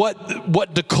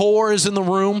what decor is in the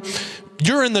room.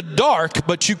 You're in the dark,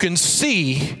 but you can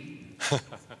see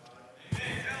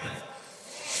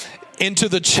into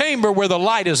the chamber where the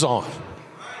light is on.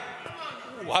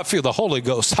 Ooh, I feel the Holy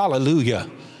Ghost. Hallelujah.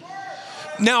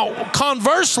 Now,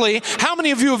 conversely, how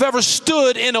many of you have ever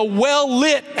stood in a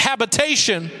well-lit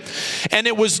habitation and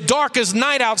it was dark as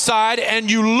night outside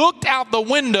and you looked out the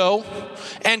window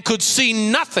and could see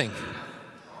nothing?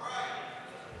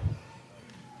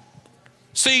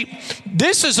 See,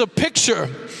 this is a picture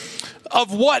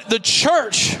of what the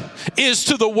church is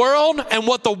to the world and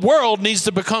what the world needs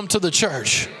to become to the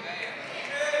church.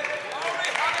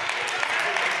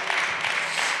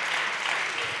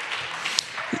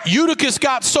 Eutychus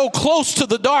got so close to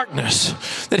the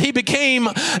darkness that he became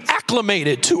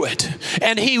acclimated to it,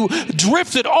 and he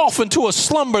drifted off into a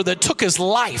slumber that took his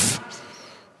life.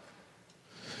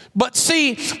 But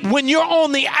see, when you're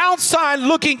on the outside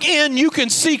looking in, you can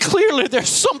see clearly there's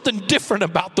something different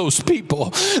about those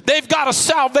people. They've got a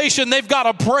salvation, they've got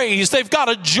a praise, they've got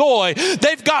a joy,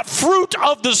 they've got fruit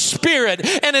of the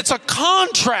Spirit, and it's a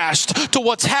contrast to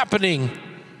what's happening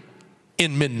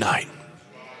in midnight.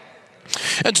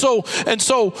 And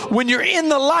so when you're in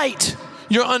the light,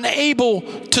 you're unable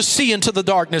to see into the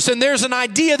darkness. And there's an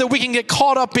idea that we can get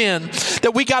caught up in,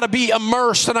 that we got to be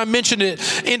immersed, and I mentioned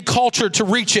it, in culture to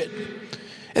reach it.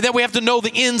 And that we have to know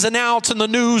the ins and outs and the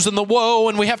news and the woe,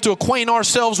 and we have to acquaint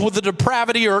ourselves with the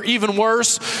depravity, or even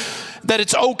worse, that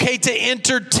it's okay to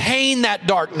entertain that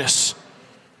darkness.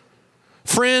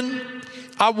 Friend,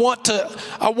 I want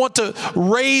to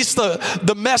raise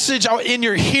the message in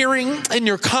your hearing, in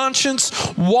your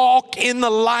conscience. Walk in the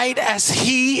light as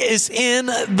He is in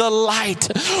the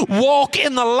light. Walk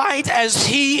in the light as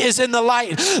He is in the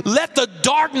light. Let the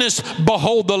darkness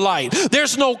behold the light.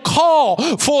 There's no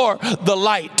call for the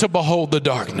light to behold the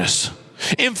darkness.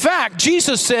 In fact,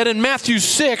 Jesus said in Matthew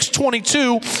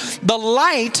 6:22, the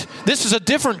light, this is a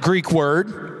different Greek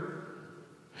word.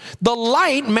 The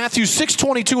light, Matthew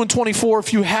 6:22 and 24,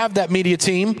 if you have that media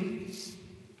team,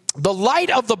 the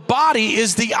light of the body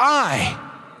is the eye.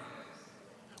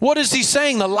 What is he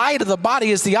saying? The light of the body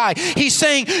is the eye. He's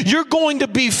saying you're going to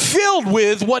be filled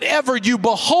with whatever you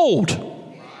behold.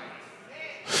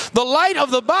 The light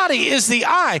of the body is the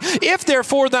eye. If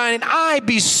therefore thine eye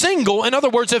be single, in other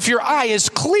words, if your eye is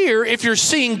clear, if you're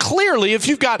seeing clearly, if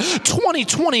you've got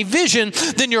 20/20 vision,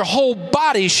 then your whole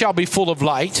body shall be full of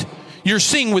light. You're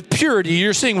seeing with purity,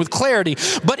 you're seeing with clarity.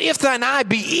 But if thine eye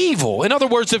be evil, in other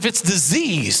words, if it's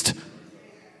diseased,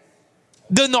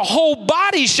 then the whole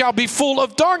body shall be full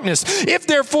of darkness. If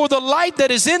therefore the light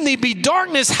that is in thee be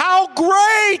darkness, how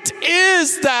great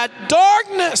is that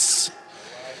darkness?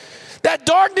 That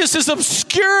darkness is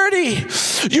obscurity.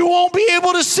 You won't be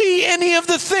able to see any of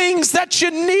the things that you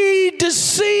need to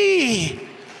see.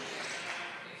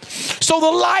 So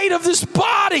the light of this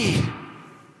body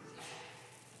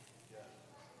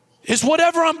is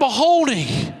whatever I'm beholding.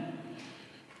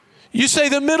 You say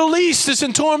the Middle East is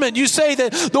in torment. You say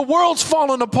that the world's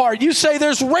falling apart. You say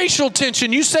there's racial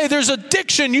tension. You say there's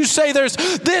addiction. You say there's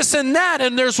this and that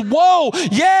and there's woe.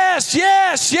 Yes,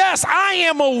 yes, yes, I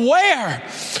am aware.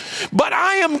 But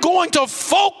I am going to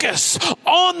focus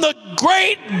on the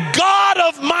great God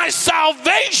of my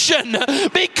salvation,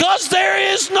 because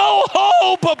there is no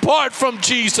hope apart from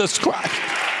Jesus Christ.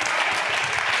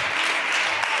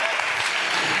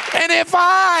 And if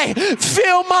I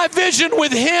fill my vision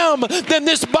with him, then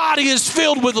this body is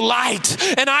filled with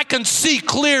light, and I can see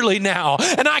clearly now,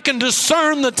 and I can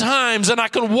discern the times, and I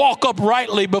can walk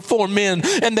uprightly before men,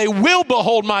 and they will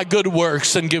behold my good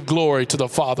works and give glory to the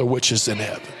Father which is in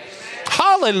heaven.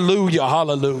 Hallelujah,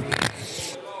 hallelujah,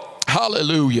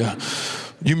 hallelujah.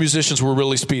 You musicians were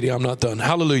really speedy. I'm not done.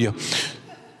 Hallelujah.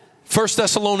 1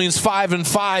 Thessalonians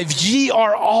 5:5, ye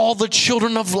are all the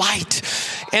children of light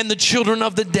and the children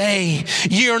of the day.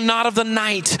 Ye are not of the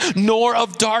night, nor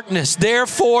of darkness.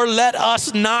 Therefore let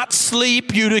us not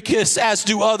sleep, Eutychus, as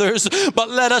do others, but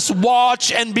let us watch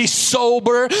and be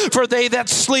sober. For they that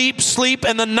sleep, sleep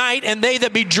in the night, and they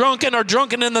that be drunken are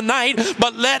drunken in the night.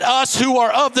 But let us who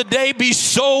are of the day be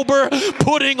sober,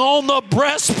 putting on the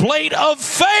breastplate of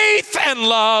faith and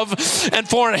love, and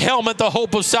for a helmet the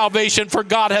hope of salvation. For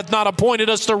God hath not appointed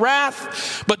us to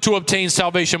wrath, but to obtain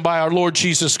salvation by our Lord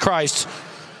Jesus Christ.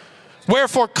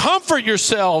 Wherefore comfort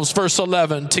yourselves, verse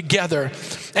 11, together,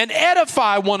 and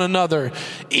edify one another,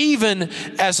 even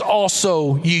as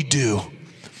also ye do.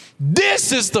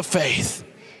 This is the faith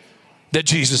that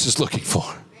Jesus is looking for.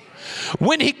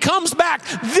 When he comes back,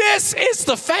 this is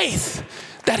the faith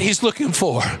that he's looking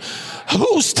for.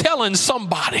 Who's telling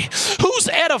somebody? Who's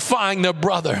edifying their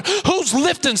brother? Who's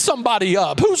lifting somebody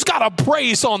up? Who's got a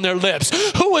praise on their lips?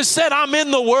 Who has said, I'm in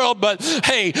the world, but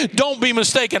hey, don't be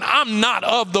mistaken, I'm not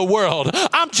of the world.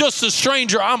 I'm just a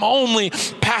stranger. I'm only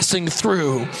passing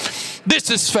through. This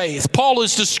is faith. Paul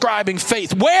is describing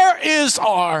faith. Where is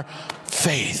our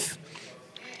faith?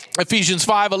 Ephesians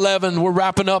 5:11, we're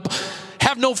wrapping up.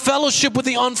 Have no fellowship with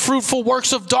the unfruitful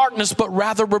works of darkness, but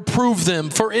rather reprove them.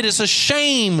 For it is a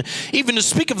shame even to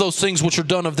speak of those things which are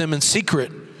done of them in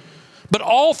secret. But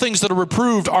all things that are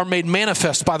reproved are made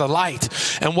manifest by the light,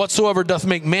 and whatsoever doth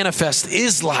make manifest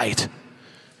is light.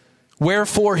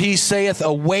 Wherefore he saith,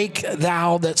 awake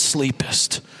thou that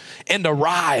sleepest, and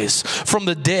arise from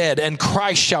the dead, and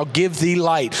Christ shall give thee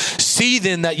light. See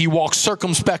then that you walk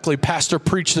circumspectly. Pastor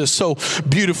preached this so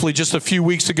beautifully just a few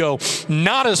weeks ago.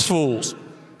 Not as fools,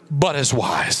 but as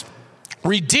wise,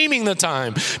 redeeming the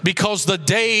time, because the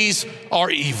days are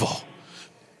evil,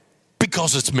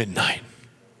 because it's midnight.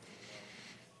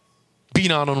 Be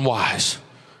not unwise,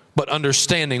 but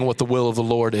understanding what the will of the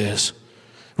Lord is.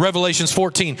 Revelations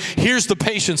 14, here's the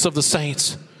patience of the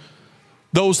saints,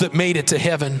 those that made it to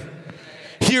heaven.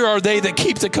 Here are they that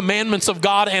keep the commandments of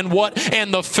God and what?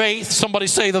 And the faith. Somebody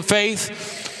say the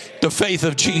faith. The faith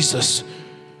of Jesus.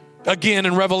 Again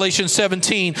in Revelation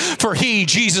 17, for he,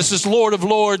 Jesus, is Lord of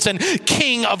lords and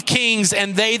King of kings,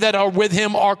 and they that are with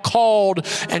him are called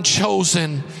and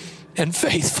chosen and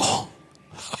faithful.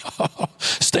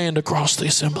 Stand across the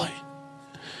assembly.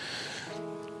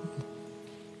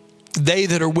 They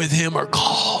that are with him are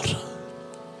called.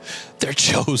 They're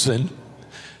chosen.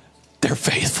 They're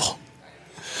faithful.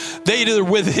 They that are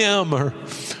with him are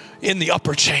in the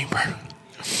upper chamber.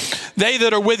 They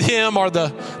that are with him are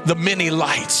the many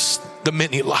lights. The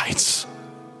many lights.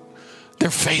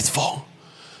 They're faithful.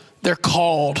 They're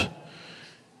called.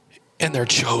 And they're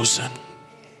chosen.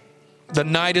 The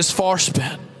night is far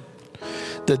spent.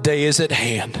 The day is at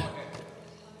hand.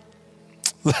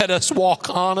 Let us walk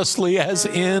honestly as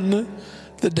in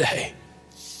the day.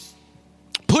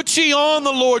 Put ye on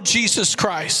the Lord Jesus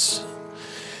Christ.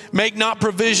 Make not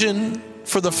provision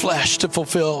for the flesh to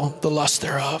fulfill the lust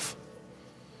thereof.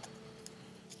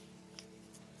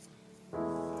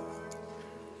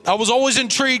 I was always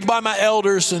intrigued by my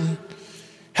elders and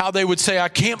how they would say, I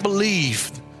can't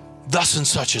believe thus and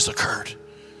such has occurred.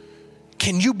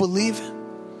 Can you believe it?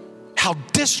 How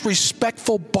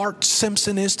disrespectful Bart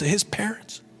Simpson is to his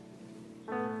parents.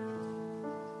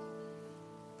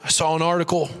 I saw an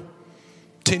article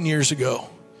 10 years ago.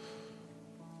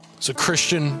 It's a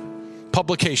Christian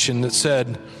publication that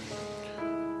said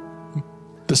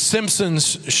The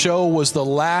Simpsons show was the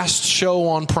last show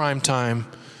on primetime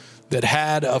that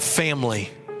had a family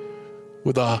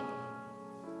with a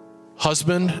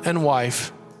husband and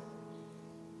wife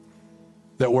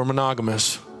that were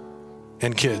monogamous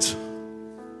and kids.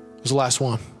 It was the last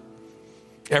one.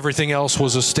 Everything else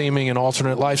was a steaming and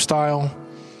alternate lifestyle,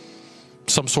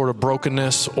 some sort of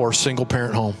brokenness, or single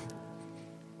parent home.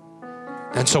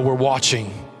 And so we're watching.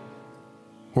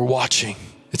 We're watching.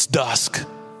 It's dusk.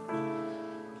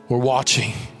 We're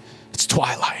watching. It's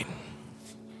twilight.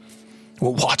 We're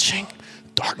watching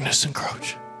darkness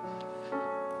encroach.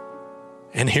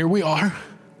 And here we are.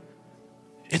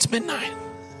 It's midnight.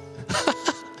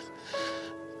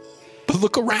 But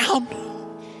look around.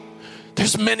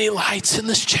 There's many lights in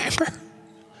this chamber.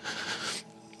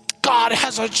 God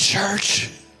has a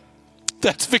church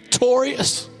that's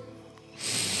victorious,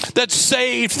 that's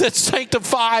saved, that's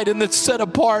sanctified, and that's set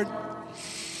apart.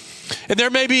 And there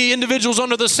may be individuals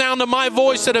under the sound of my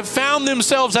voice that have found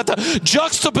themselves at the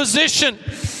juxtaposition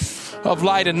of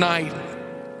light and night.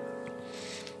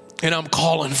 And I'm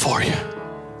calling for you.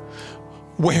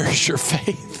 Where is your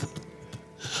faith?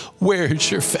 Where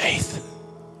is your faith?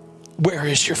 Where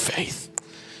is your faith?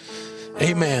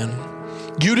 Amen.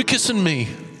 Eutychus and me,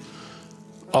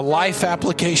 a life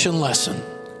application lesson.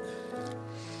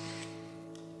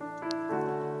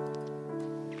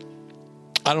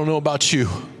 I don't know about you,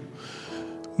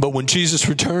 but when Jesus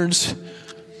returns,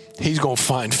 he's going to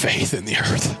find faith in the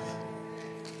earth.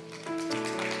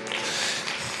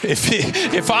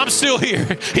 If I'm still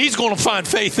here, he's going to find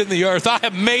faith in the earth. I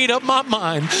have made up my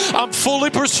mind. I'm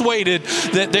fully persuaded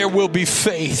that there will be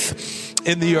faith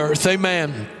in the earth.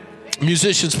 Amen.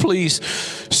 Musicians, please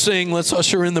sing. Let's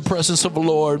usher in the presence of the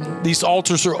Lord. These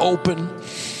altars are open.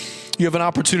 You have an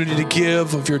opportunity to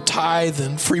give of your tithe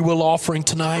and free will offering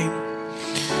tonight.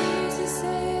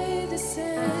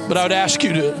 But I would ask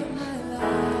you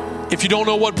to, if you don't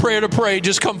know what prayer to pray,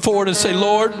 just come forward and say,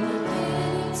 Lord,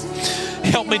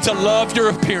 help me to love your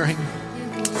appearing.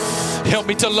 Help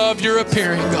me to love your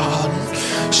appearing,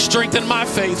 God. Strengthen my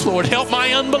faith, Lord. Help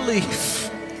my unbelief.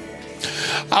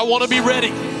 I want to be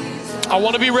ready. I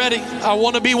want to be ready. I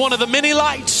want to be one of the many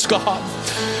lights, God.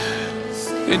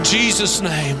 In Jesus'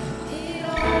 name.